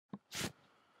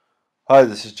Hi,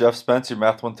 this is Jeff Spence, your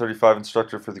Math 135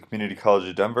 instructor for the Community College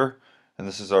of Denver, and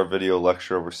this is our video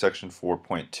lecture over section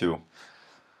 4.2,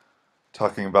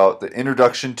 talking about the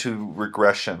introduction to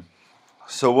regression.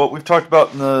 So what we've talked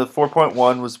about in the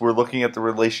 4.1 was we're looking at the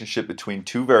relationship between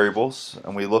two variables,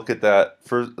 and we look at that,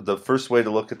 the first way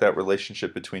to look at that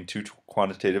relationship between two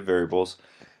quantitative variables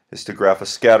is to graph a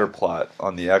scatter plot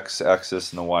on the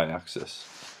x-axis and the y-axis.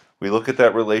 We look at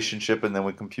that relationship and then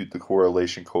we compute the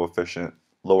correlation coefficient,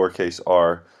 lowercase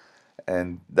r,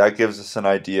 and that gives us an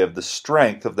idea of the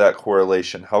strength of that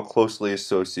correlation, how closely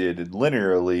associated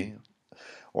linearly,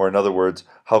 or in other words,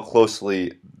 how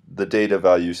closely the data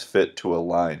values fit to a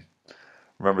line.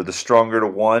 Remember, the stronger to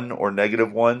 1 or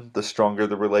 -1, the stronger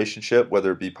the relationship,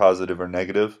 whether it be positive or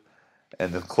negative,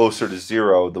 and the closer to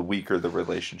 0, the weaker the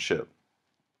relationship.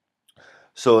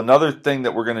 So another thing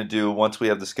that we're going to do once we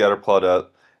have the scatter plot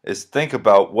up is think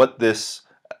about what this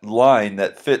line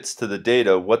that fits to the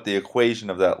data, what the equation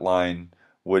of that line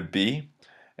would be,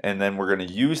 and then we're going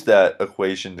to use that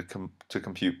equation to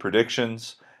compute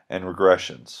predictions and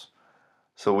regressions.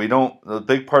 So the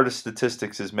big part of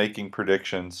statistics is making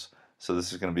predictions, so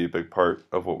this is going to be a big part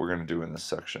of what we're going to do in this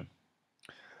section.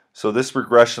 So this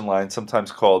regression line,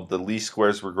 sometimes called the least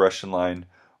squares regression line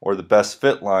or the best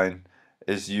fit line,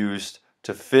 is used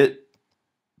to fit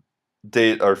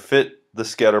the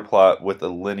scatter plot with a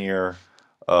linear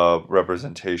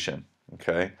representation.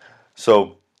 Okay,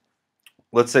 so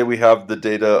let's say we have the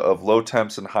data of low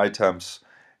temps and high temps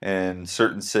in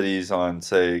certain cities on,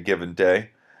 say, a given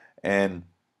day, and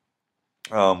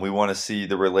we want to see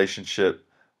the relationship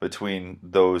between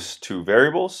those two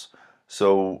variables.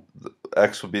 So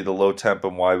x would be the low temp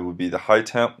and y would be the high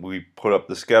temp. We put up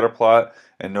the scatter plot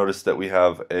and notice that we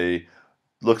have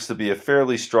looks to be a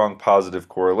fairly strong positive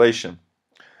correlation.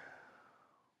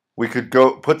 We could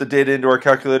go put the data into our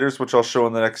calculators, which I'll show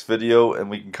in the next video, and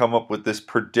we can come up with this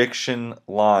prediction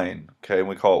line, okay, and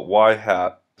we call it y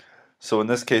hat. So in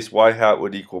this case, y hat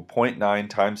would equal 0.9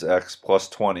 times x plus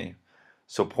 20.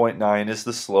 So 0.9 is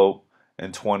the slope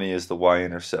and 20 is the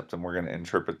y-intercept, and we're going to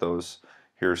interpret those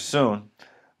here soon.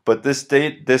 But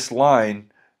this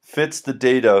line fits the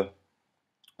data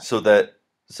so that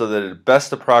it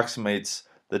best approximates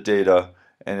the data,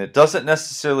 and it doesn't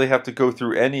necessarily have to go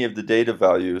through any of the data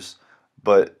values,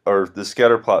 or the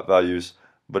scatter plot values,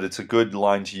 but it's a good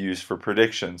line to use for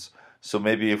predictions. So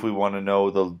maybe if we want to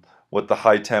know what the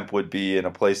high temp would be in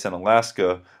a place in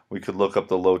Alaska, we could look up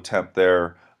the low temp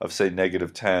there of, say,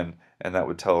 -10, and that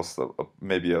would tell us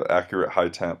maybe an accurate high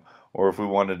temp. Or if we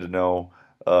wanted to know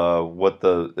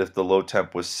if the low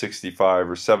temp was 65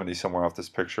 or 70 somewhere off this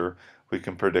picture, we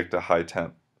can predict a high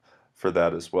temp for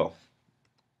that as well.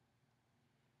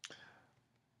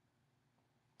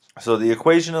 So the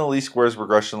equation of the least squares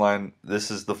regression line, this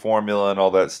is the formula and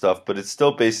all that stuff, but it's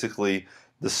still basically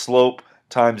the slope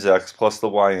times x plus the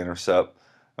y-intercept.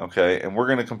 Okay, and we're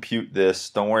going to compute this.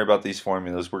 Don't worry about these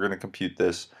formulas. We're going to compute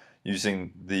this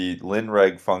using the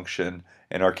linreg function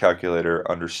in our calculator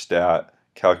under stat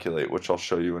calculate, which I'll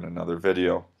show you in another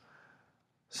video.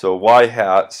 So y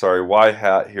hat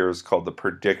here is called the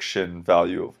prediction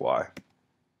value of y.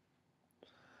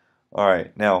 All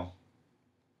right, now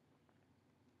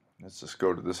let's just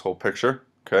go to this whole picture.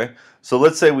 Okay, so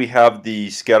let's say we have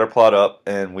the scatter plot up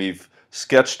and we've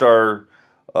sketched our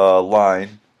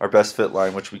line, our best fit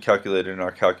line, which we calculated in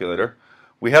our calculator.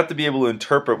 We have to be able to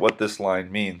interpret what this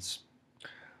line means.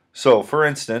 So for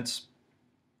instance,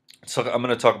 I'm going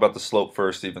to talk about the slope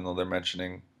first, even though they're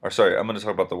mentioning, or sorry, I'm going to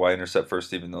talk about the y-intercept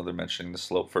first, even though they're mentioning the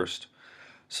slope first.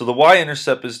 So the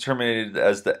y-intercept is determined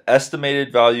as the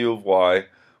estimated value of y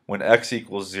when x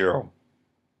equals 0.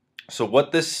 So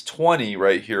what this 20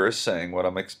 right here is saying, what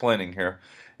I'm explaining here,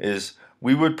 is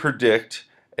we would predict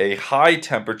a high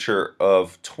temperature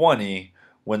of 20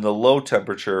 when the low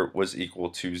temperature was equal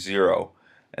to 0.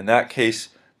 In that case,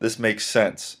 this makes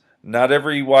sense. Not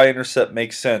every y-intercept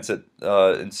makes sense.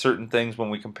 In certain things, when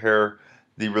we compare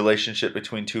the relationship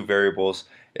between two variables,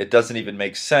 it doesn't even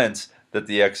make sense that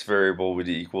the x variable would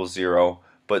equal 0.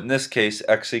 But in this case,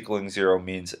 x equaling 0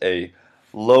 means a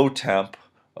low temp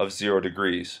of 0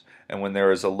 degrees. And when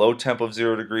there is a low temp of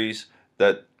 0 degrees,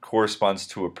 that corresponds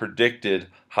to a predicted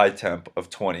high temp of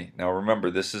 20. Now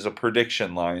remember, this is a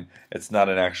prediction line. It's not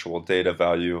an actual data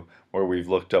value where we've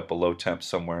looked up a low temp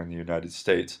somewhere in the United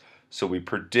States. So we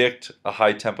predict a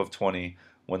high temp of 20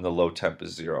 when the low temp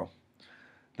is 0.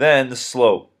 Then the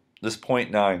slope, this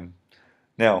 0.9.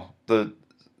 Now,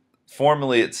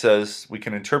 formally it says we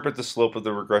can interpret the slope of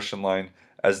the regression line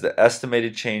as the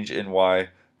estimated change in y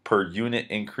per unit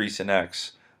increase in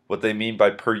x. What they mean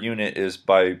by per unit is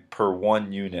by per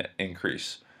 1 unit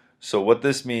increase. So what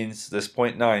this means, this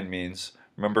 0.9 means,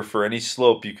 remember for any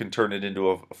slope you can turn it into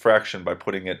a fraction by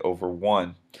putting it over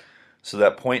 1. So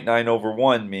that 0.9 over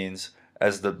 1 means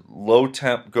as the low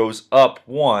temp goes up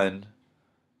 1,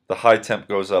 the high temp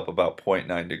goes up about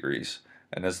 0.9 degrees.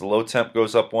 And as the low temp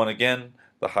goes up 1 again,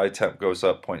 the high temp goes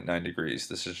up 0.9 degrees.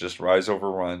 This is just rise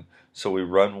over run. So we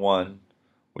run 1,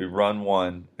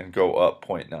 and go up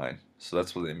 0.9. So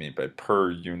that's what they mean by per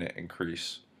unit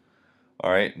increase.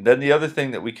 All right. And then the other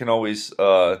thing that we can always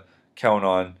count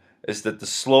on is that the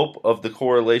slope of the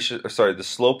the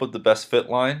slope of the best fit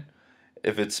line,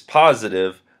 if it's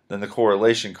positive, then the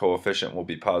correlation coefficient will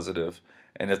be positive.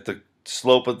 And if the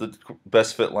slope of the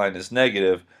best fit line is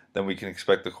negative, then we can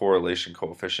expect the correlation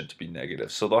coefficient to be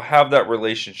negative. So they'll have that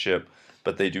relationship,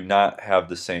 but they do not have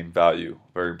the same value.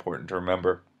 Very important to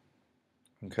remember.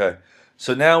 Okay,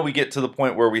 so now we get to the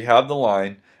point where we have the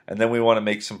line, and then we want to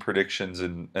make some predictions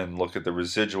and look at the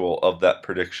residual of that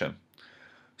prediction.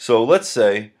 So let's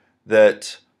say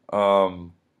that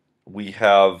we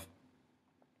have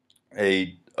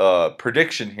a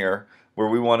prediction here where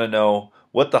we want to know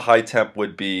what the high temp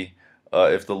would be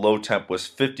if the low temp was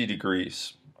 50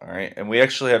 degrees. All right, and we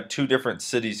actually have two different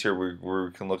cities here where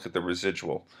we can look at the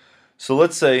residual. So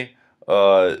let's say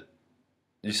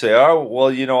you say, oh,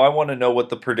 well, you know, I want to know what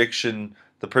the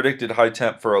predicted high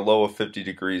temp for a low of 50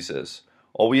 degrees is.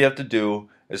 All we have to do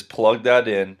is plug that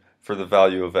in for the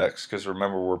value of x, because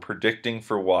remember, we're predicting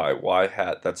for y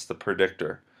hat, that's the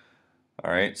predictor.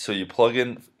 All right, so you plug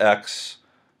in x,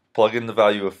 plug in the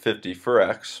value of 50 for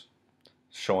x,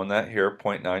 showing that here,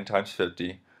 0.9 times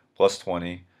 50 plus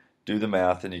 20, do the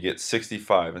math, and you get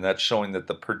 65, and that's showing that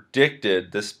the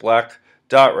predicted, this black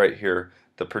dot right here,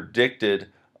 the predicted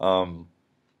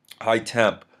high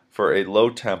temp for a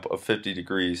low temp of 50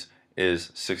 degrees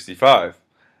is 65.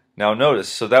 Now notice,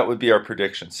 so that would be our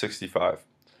prediction, 65.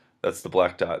 That's the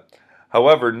black dot.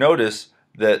 However, notice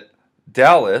that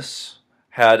Dallas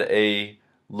had a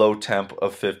low temp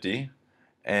of 50,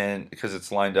 and because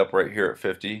it's lined up right here at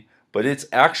 50, but its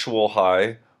actual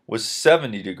high was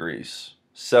 70 degrees,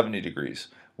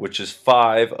 which is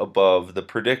 5 above the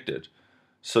predicted.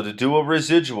 So to do a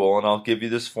residual, and I'll give you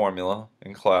this formula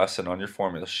in class and on your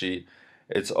formula sheet,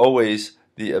 it's always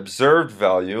the observed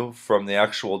value from the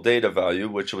actual data value,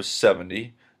 which was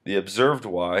 70, the observed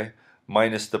y,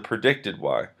 minus the predicted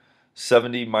y.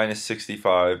 70 minus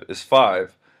 65 is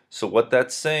 5. So what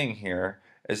that's saying here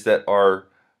is that our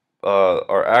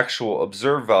actual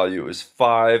observed value is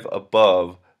 5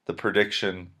 above the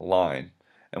prediction line.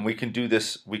 And we can do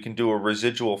this, we can do a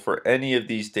residual for any of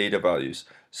these data values.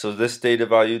 So this data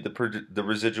value, the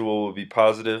residual will be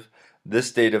positive.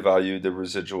 This data value, the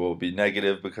residual will be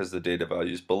negative because the data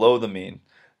value is below the mean.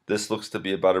 This looks to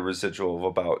be about a residual of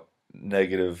about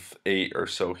 -8 or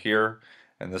so here,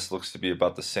 and this looks to be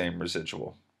about the same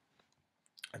residual.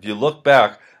 If you look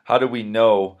back, how do we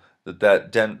know that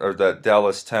that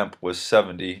Dallas temp was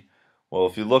 70? Well,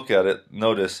 if you look at it,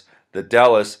 notice that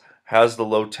Dallas has the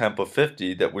low temp of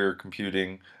 50 that we were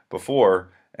computing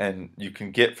before, and you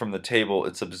can get from the table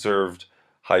its observed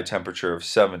high temperature of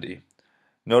 70.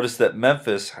 Notice that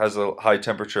Memphis has a high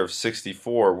temperature of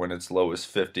 64 when its low is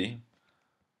 50.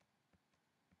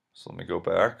 So let me go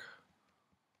back.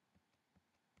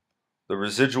 The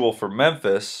residual for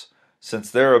Memphis,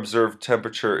 since their observed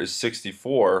temperature is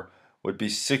 64, would be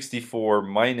 64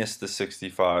 minus the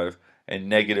 65 and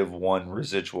 -1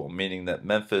 residual, meaning that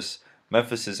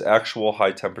Memphis's actual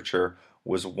high temperature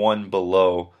was 1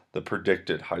 below the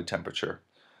predicted high temperature.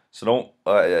 So don't.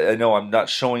 I know I'm not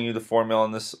showing you the formula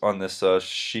on this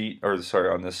sheet, or sorry,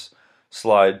 on this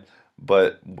slide,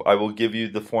 but I will give you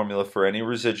the formula for any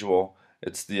residual.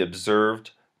 It's the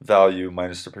observed value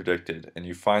minus the predicted, and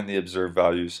you find the observed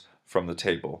values from the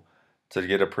table. To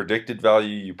get a predicted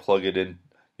value, you plug it in.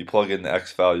 You plug in the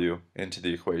x value into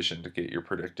the equation to get your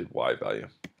predicted y value.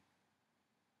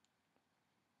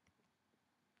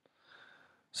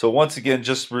 So once again,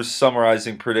 just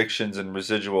summarizing predictions and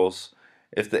residuals.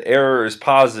 If the error is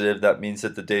positive, that means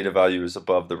that the data value is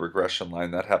above the regression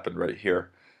line. That happened right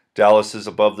here. Dallas is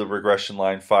above the regression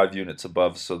line, 5 units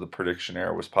above, so the prediction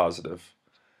error was positive.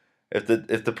 If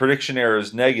the prediction error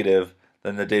is negative,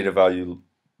 then the data value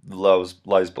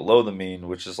lies below the mean,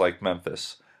 which is like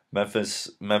Memphis.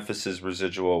 Memphis's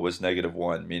residual was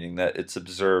 -1, meaning that its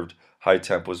observed high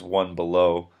temp was 1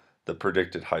 below the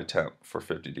predicted high temp for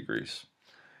 50 degrees.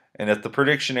 And if the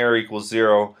prediction error equals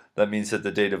 0, that means that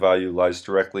the data value lies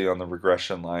directly on the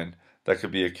regression line. That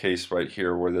could be a case right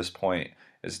here where this point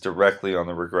is directly on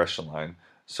the regression line,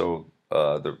 so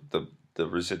the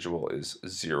residual is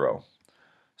 0.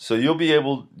 So you'll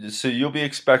be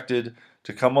expected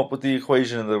to come up with the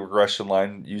equation of the regression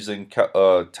line using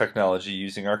technology,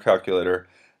 using our calculator.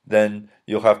 Then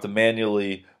you'll have to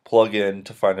manually plug in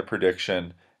to find a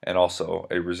prediction and also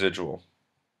a residual.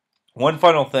 One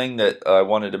final thing that I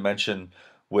wanted to mention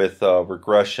with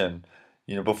regression,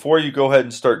 before you go ahead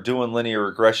and start doing linear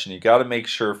regression, you got to make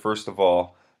sure, first of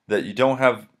all, that you don't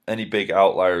have any big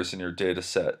outliers in your data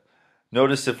set.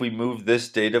 Notice if we move this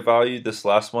data value, this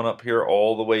last one up here,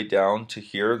 all the way down to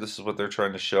here, this is what they're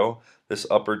trying to show, this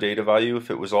upper data value,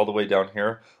 if it was all the way down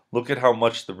here, look at how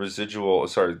much the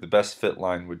the best fit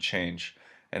line would change.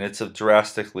 And it's a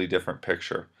drastically different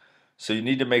picture. So you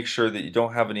need to make sure that you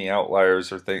don't have any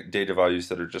outliers or data values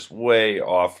that are just way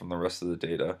off from the rest of the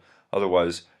data.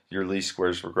 Otherwise, your least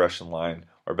squares regression line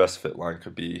or best fit line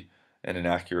could be an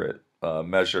inaccurate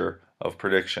measure of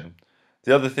prediction.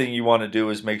 The other thing you want to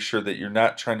do is make sure that you're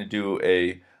not trying to do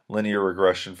a linear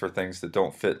regression for things that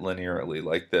don't fit linearly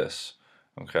like this.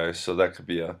 Okay, so that could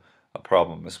be a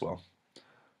problem as well.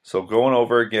 So going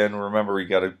over again, remember we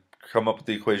got to come up with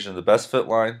the equation of the best fit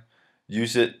line,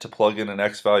 use it to plug in an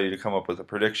x value to come up with a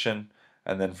prediction,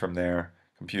 and then from there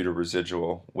compute a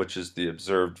residual, which is the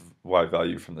observed y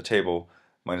value from the table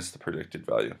minus the predicted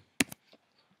value.